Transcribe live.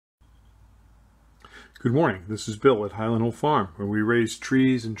Good morning. This is Bill at Highland Hll Farm, where we raise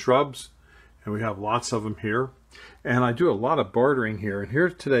trees and shrubs, and we have lots of them here. And I do a lot of bartering here, and here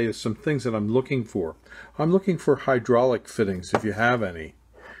today is some things that I'm looking for. I'm looking for hydraulic fittings, if you have any.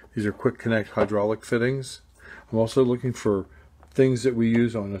 These are quick connect hydraulic fittings. I'm also looking for things that we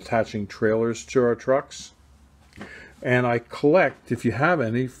use on attaching trailers to our trucks. And I collect, if you have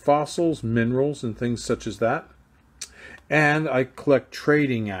any, fossils, minerals, and things such as that. And I collect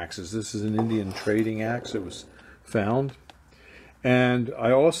trading axes. This is an Indian trading axe that was found. And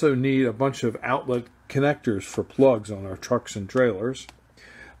I also need a bunch of outlet connectors for plugs on our trucks and trailers.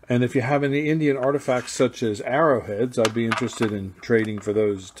 And if you have any Indian artifacts such as arrowheads, I'd be interested in trading for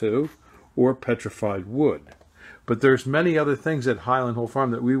those too, or petrified wood. But there's many other things at Highland Hll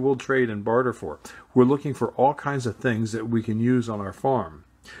Farm that we will trade and barter for. We're looking for all kinds of things that we can use on our farm.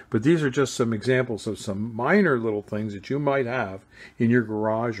 But these are just some examples of some minor little things that you might have in your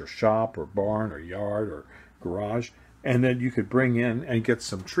garage or shop or barn or yard or garage, and then you could bring in and get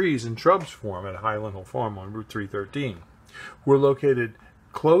some trees and shrubs for them at Highland Hll Farm on Route 313. We're located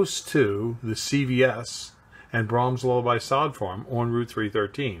close to the CVS and Brahms Lullaby Sod Farm on Route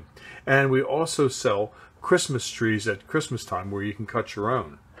 313. And we also sell Christmas trees at Christmas time where you can cut your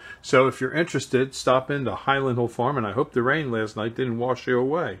own. So if you're interested, stop into Highland Hll Farm, and I hope the rain last night didn't wash you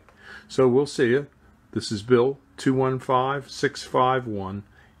away. So we'll see you. This is Bill,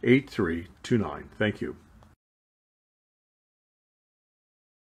 215-651-8329. Thank you.